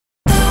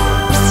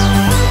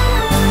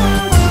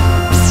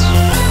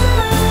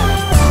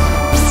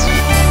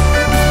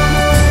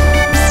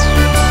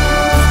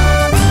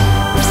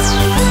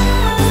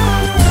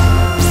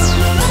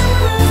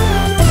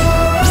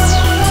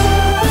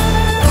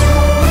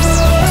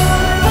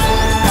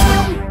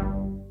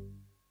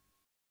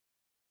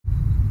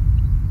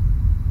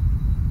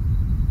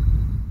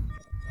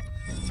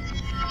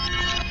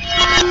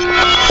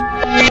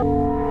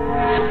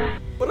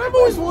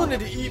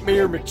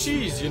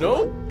cheese, you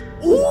know?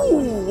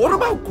 Ooh, what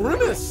about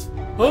Grimace?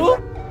 Huh?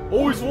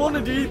 Always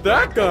wanted to eat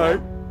that guy.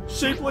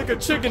 Shaped like a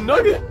chicken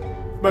nugget.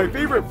 My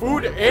favorite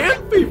food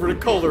and favorite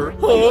color,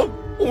 huh?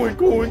 Oink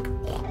oink.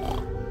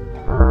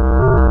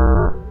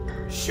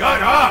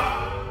 Shut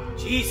up!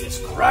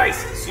 Jesus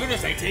Christ, as soon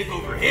as I take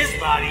over his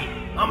body,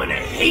 I'm gonna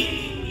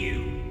hate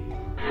you.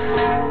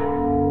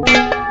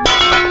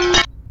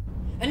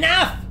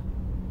 Enough!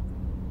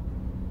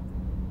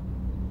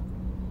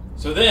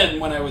 So then,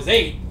 when I was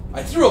 8,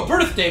 I threw a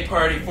birthday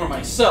party for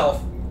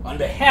myself on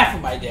behalf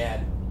of my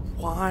dad.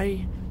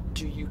 Why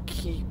do you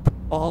keep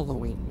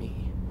following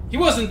me? He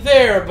wasn't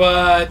there,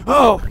 but...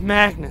 Oh,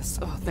 Magnus.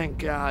 Oh, thank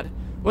God.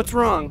 What's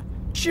wrong?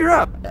 Cheer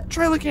up.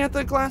 Try looking at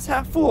the glass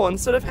half full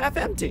instead of half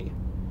empty.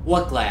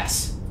 What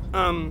glass?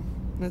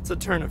 It's a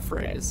turn of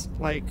phrase.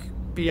 Like,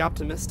 be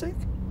optimistic?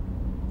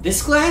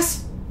 This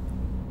glass?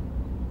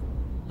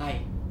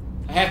 I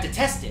have to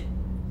test it.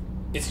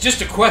 It's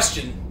just a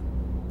question.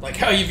 Like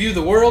how you view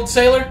the world,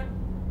 sailor?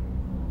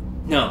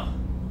 No.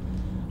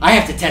 I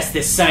have to test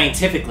this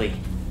scientifically.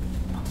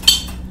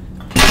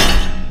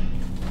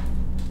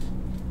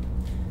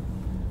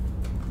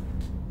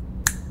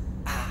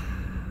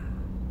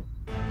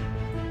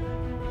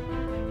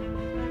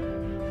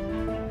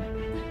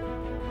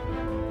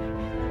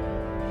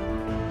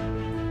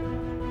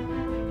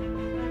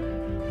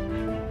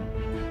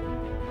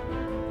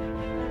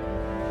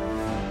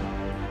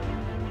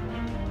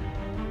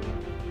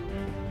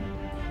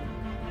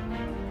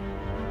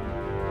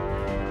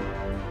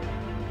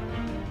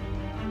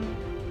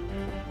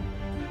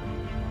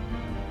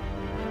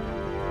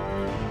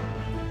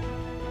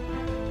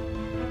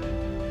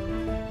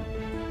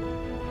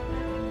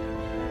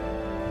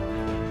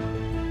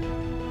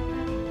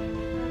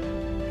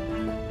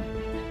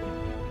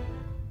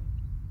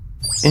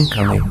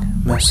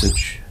 Incoming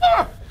message.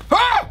 I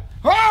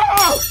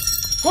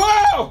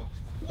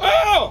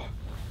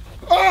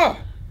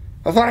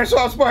thought I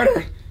saw a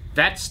spider.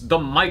 That's the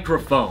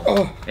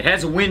microphone. It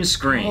has a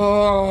windscreen.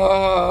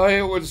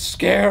 It was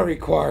scary,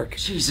 Quark.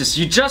 Jesus,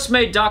 you just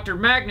made Dr.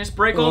 Magnus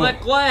break all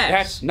that glass.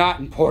 That's not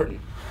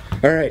important.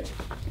 All right.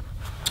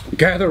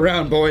 Gather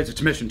around, boys.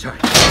 It's mission time.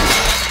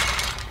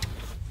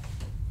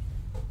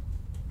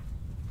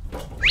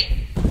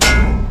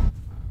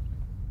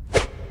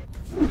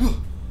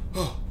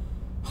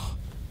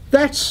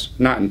 That's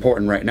not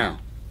important right now.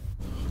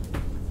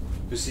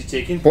 Who's he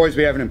taking? Boys,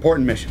 we have an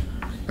important mission.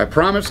 I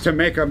promise to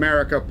make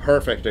America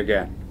perfect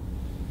again.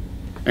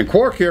 And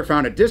Quark here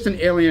found a distant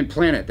alien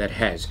planet that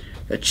has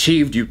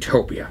achieved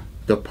utopia,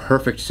 the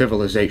perfect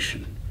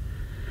civilization.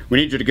 We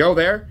need you to go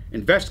there,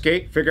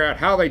 investigate, figure out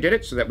how they did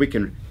it so that we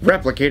can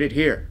replicate it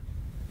here.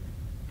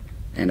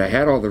 And I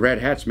had all the red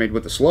hats made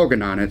with the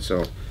slogan on it,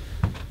 so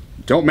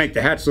don't make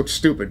the hats look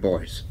stupid,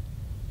 boys.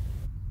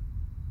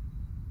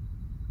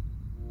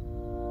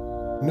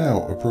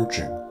 Now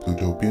approaching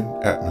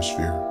Plutopian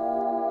atmosphere.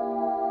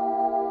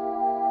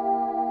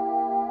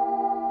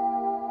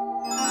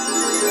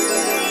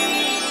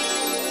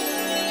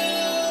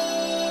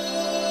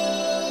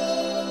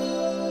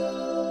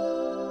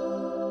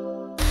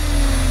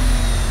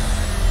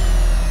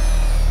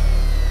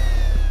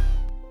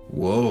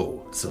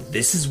 Whoa, so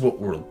this is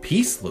what world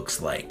peace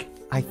looks like.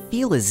 I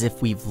feel as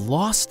if we've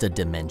lost a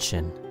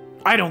dimension.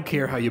 I don't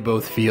care how you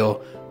both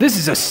feel. This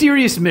is a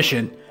serious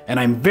mission, and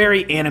I'm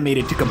very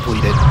animated to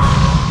complete it.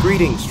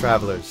 Greetings,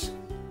 travelers.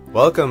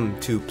 Welcome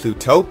to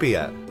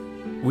Plutopia.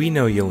 We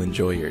know you'll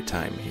enjoy your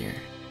time here.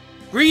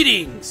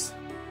 Greetings!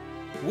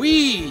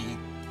 We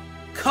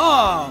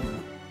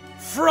come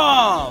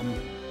from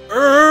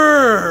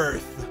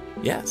Earth!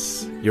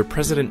 Yes, your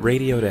president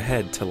radioed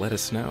ahead to let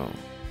us know.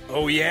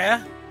 Oh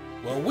yeah?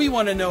 Well, we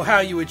want to know how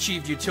you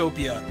achieved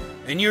utopia,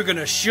 and you're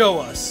gonna show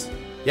us.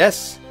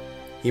 Yes,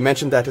 he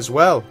mentioned that as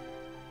well.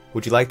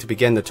 Would you like to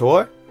begin the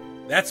tour?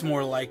 That's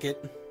more like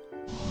it.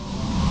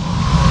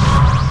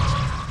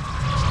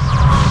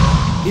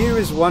 Here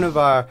is one of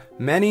our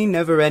many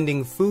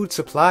never-ending food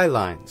supply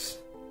lines.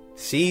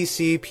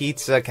 CC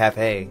Pizza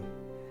Cafe.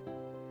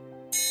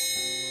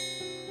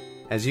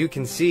 As you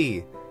can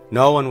see,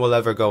 no one will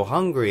ever go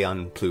hungry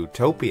on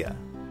Plutopia.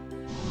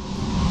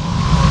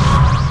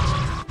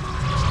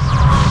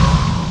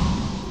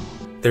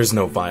 There's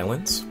no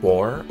violence,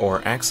 war,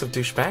 or acts of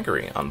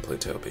douchebaggery on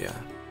Plutopia.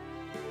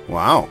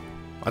 Wow,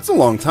 that's a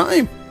long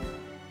time.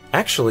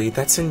 Actually,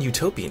 that's in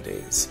Utopian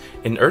days.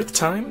 In Earth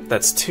time,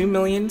 that's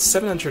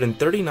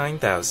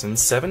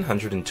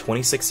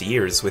 2,739,726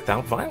 years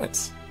without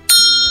violence.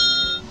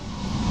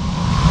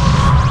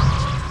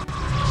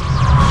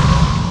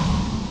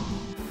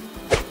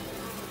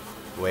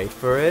 Wait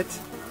for it.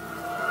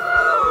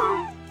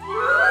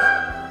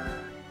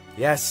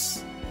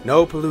 Yes,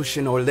 no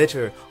pollution or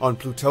litter on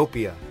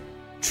Plutopia.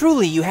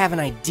 Truly, you have an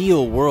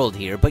ideal world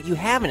here, but you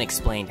haven't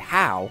explained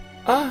how.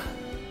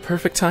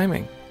 Perfect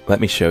timing.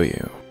 Let me show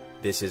you.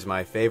 This is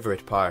my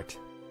favorite part.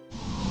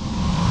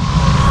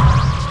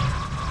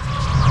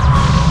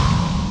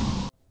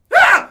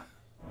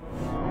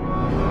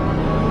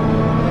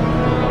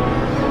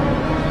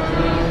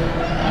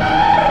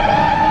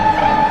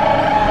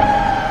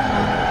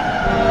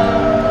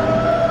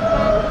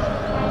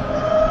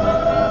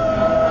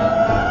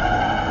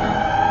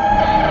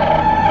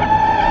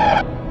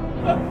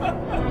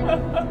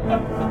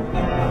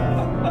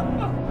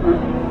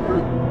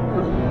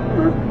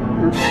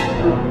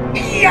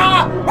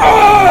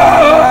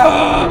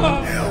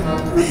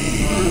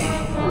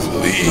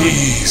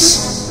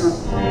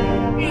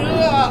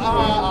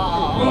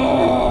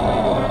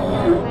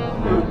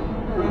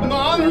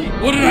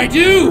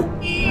 do?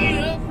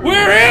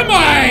 Where am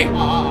I?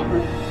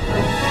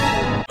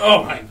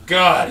 Oh my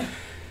god.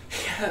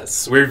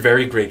 Yes, we're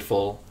very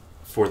grateful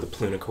for the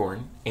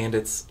Plunicorn and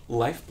its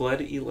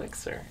lifeblood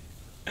elixir.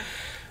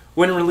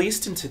 When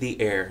released into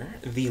the air,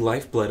 the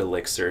lifeblood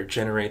elixir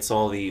generates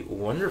all the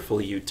wonderful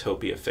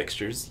Utopia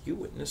fixtures you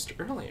witnessed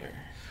earlier.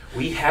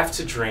 We have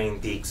to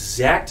drain the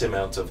exact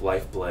amount of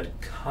lifeblood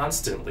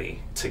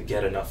constantly to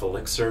get enough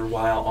elixir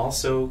while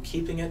also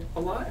keeping it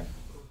alive.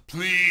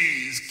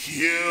 Please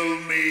kill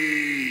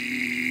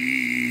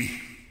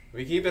me.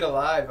 We keep it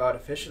alive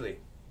artificially.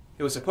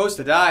 It was supposed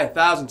to die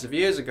thousands of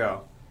years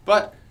ago,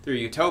 but through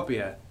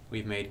Utopia,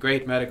 we've made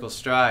great medical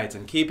strides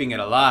in keeping it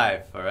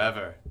alive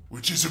forever.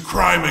 Which is a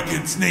crime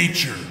against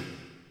nature.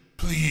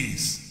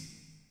 Please,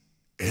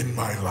 end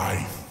my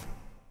life.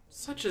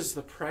 Such is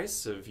the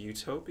price of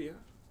Utopia.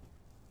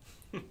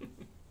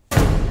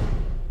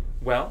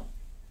 Well,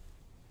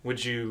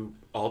 would you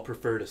all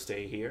prefer to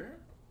stay here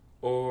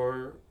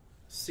or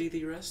see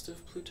the rest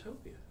of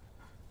Plutopia?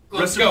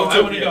 Let's go.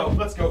 I want to go.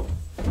 Let's go.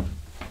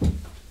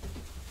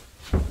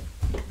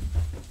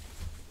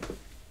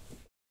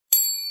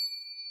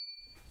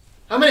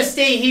 I'm gonna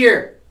stay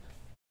here.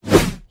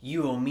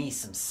 You owe me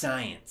some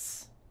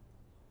science.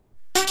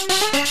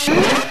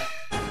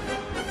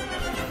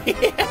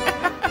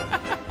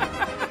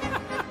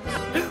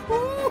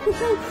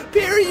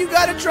 Perry, you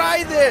gotta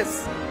try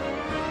this!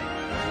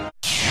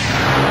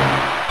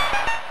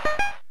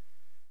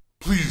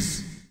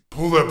 Please,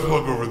 pull that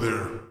plug over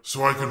there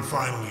so I can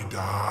finally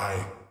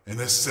die and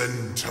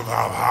ascend to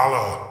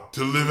Valhalla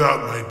to live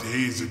out my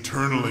days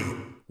eternally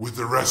with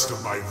the rest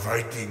of my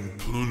Viking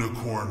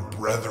Plunicorn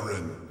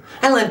brethren.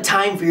 I don't have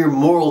time for your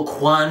moral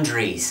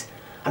quandaries.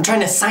 I'm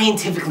trying to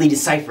scientifically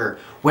decipher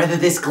whether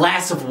this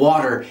glass of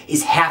water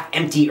is half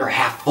empty or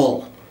half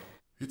full.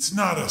 It's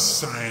not a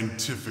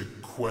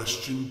scientific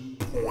question,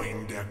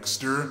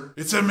 Poindexter.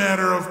 It's a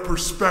matter of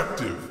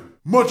perspective.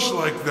 Much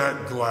like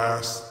that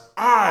glass,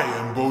 I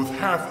am both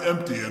half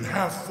empty and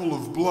half full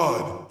of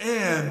blood.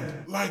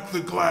 And, like the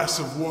glass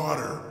of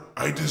water,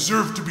 I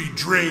deserve to be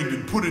drained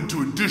and put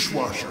into a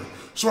dishwasher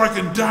so I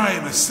can die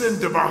and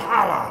ascend to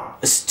Valhalla.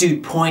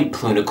 Astute point,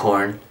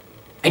 Plunicorn.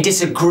 I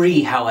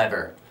disagree,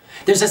 however.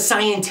 There's a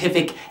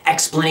scientific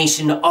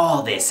explanation to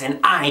all this, and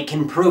I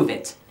can prove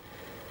it.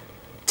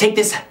 Take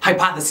this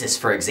hypothesis,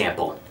 for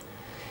example.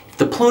 If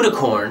the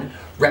Plunicorn,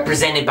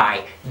 represented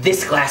by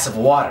this glass of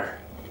water,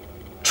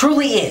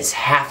 truly is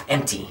half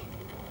empty,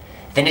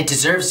 then it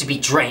deserves to be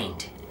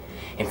drained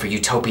and for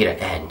Utopia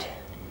to end.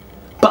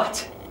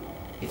 But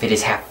if it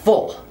is half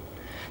full,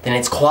 then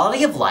its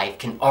quality of life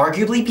can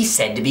arguably be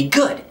said to be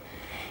good,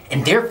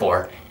 and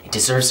therefore it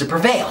deserves to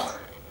prevail.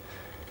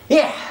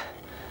 Yeah.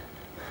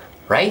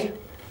 Right?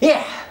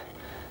 Yeah.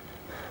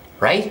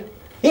 Right?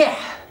 Yeah.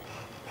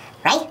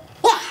 Right?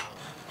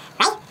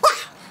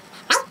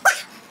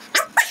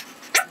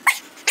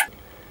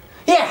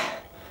 Yeah.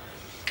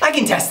 I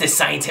can test this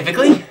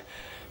scientifically.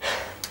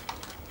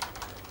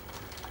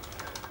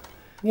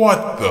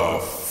 What the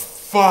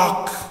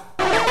fuck?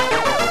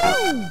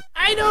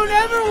 I don't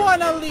ever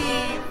want to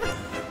leave!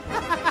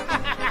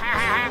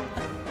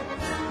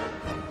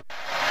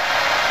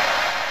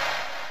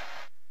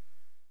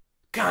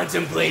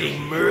 Contemplating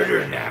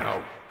murder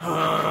now,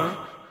 huh?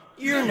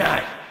 You're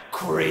not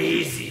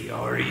crazy,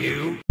 are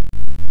you?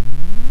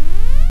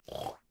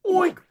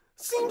 Oink,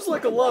 seems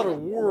like a lot of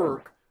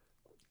work.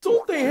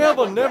 Don't they have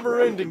a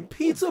never-ending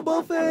pizza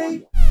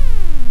buffet?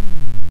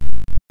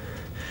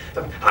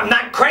 I'm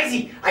not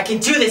crazy! I can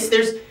do this!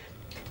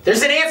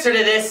 There's an answer to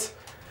this!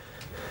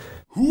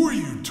 Who are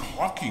you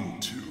talking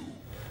to?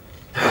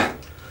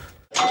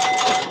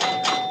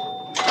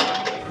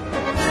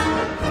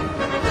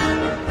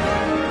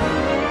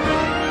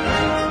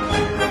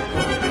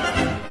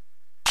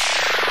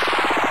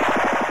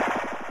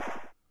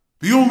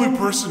 The only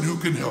person who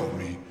can help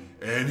me,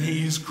 and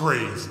he's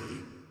crazy.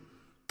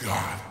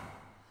 God,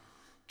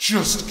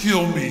 just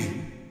kill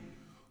me.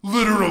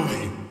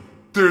 Literally,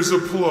 there's a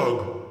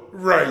plug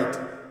right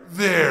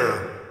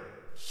there.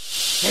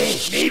 Hey,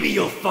 maybe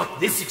you'll fuck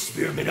this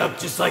experiment up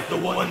just like the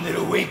one that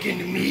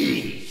awakened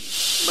me.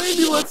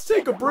 Maybe let's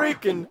take a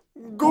break and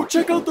go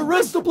check out the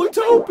rest of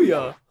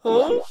Plutopia,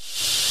 huh?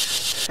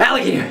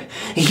 Alligator!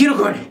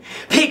 Unicorn!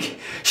 Pig!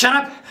 Shut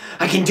up!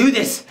 I can do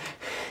this!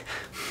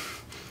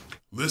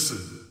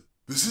 Listen,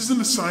 this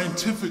isn't a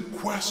scientific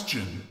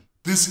question.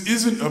 This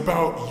isn't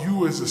about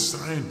you as a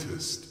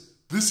scientist.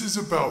 This is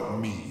about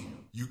me.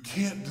 You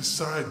can't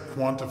decide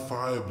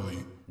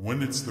quantifiably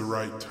when it's the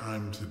right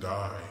time to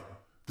die.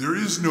 There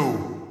is no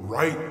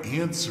right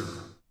answer.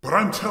 But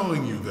I'm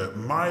telling you that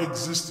my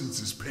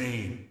existence is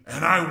pain,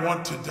 and I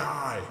want to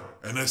die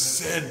and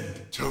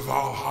ascend to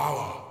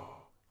Valhalla.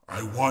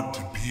 I want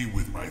to be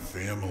with my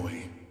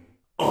family.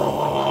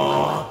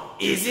 Aww,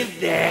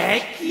 isn't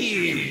that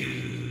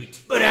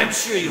cute? But I'm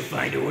sure you'll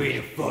find a way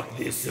to fuck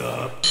this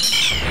up.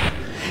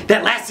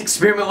 That last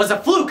experiment was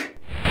a fluke!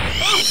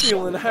 I'm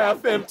feeling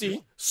half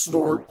empty.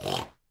 Snort.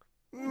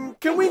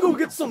 Can we go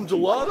get some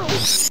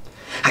gelato?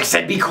 I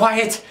said be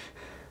quiet!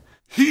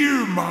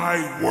 Hear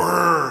my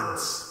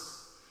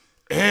words.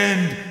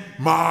 End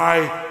my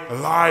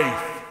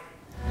life.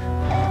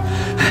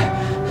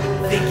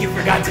 Think you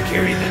forgot to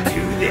carry the 2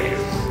 there.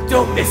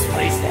 Don't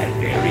misplace that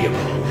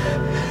variable.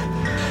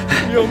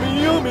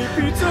 Yummy, yummy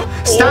pizza.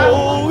 Stop.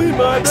 Holy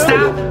my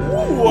Stop.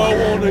 Ooh, I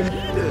wanna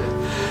eat it.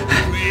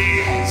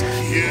 Please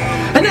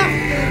kill Enough!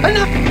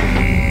 Enough!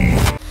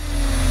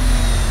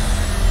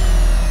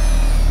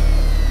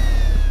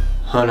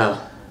 Oh no.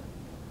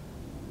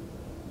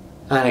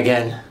 Not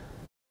again.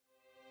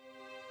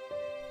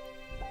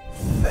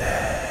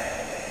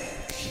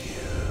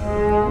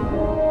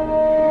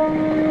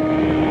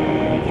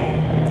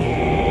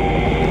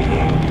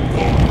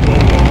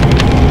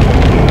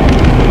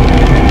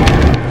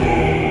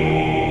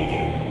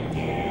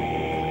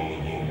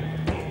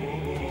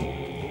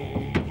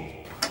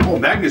 Oh,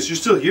 Magnus, you're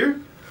still here?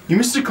 You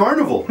missed a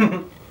carnival.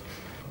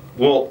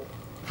 Well,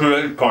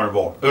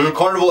 carnival. There's a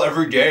carnival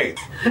every day.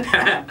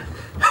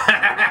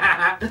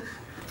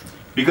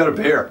 You got a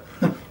bear.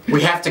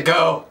 We have to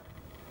go.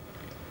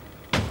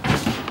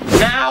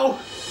 Now!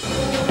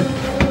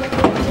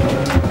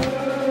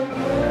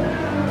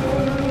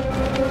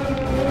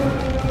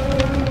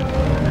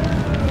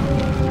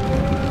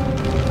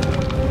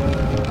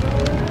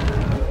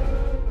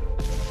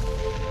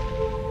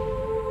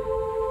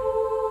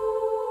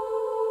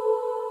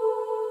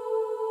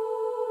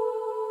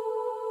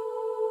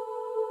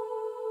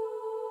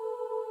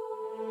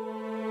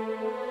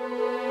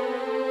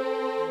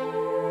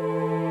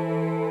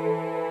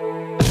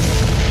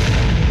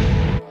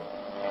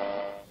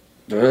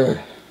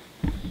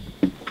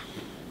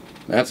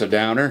 That's a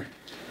downer.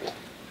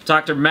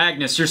 Dr.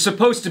 Magnus, you're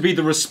supposed to be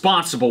the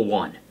responsible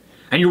one.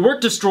 And your work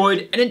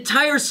destroyed an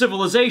entire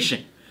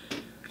civilization.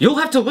 You'll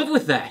have to live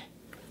with that.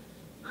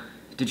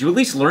 Did you at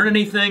least learn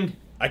anything?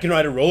 I can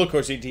ride a roller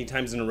coaster 18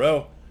 times in a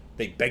row.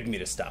 They begged me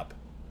to stop.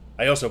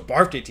 I also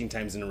barfed 18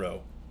 times in a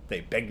row.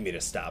 They begged me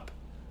to stop.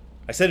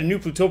 I set a new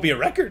Plutopia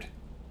record.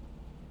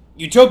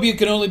 Utopia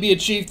can only be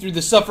achieved through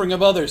the suffering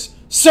of others.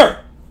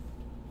 Sir!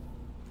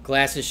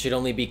 Glasses should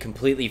only be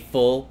completely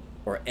full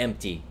or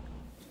empty.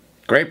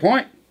 Great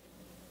point.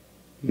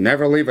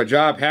 Never leave a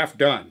job half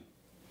done.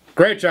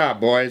 Great job,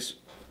 boys.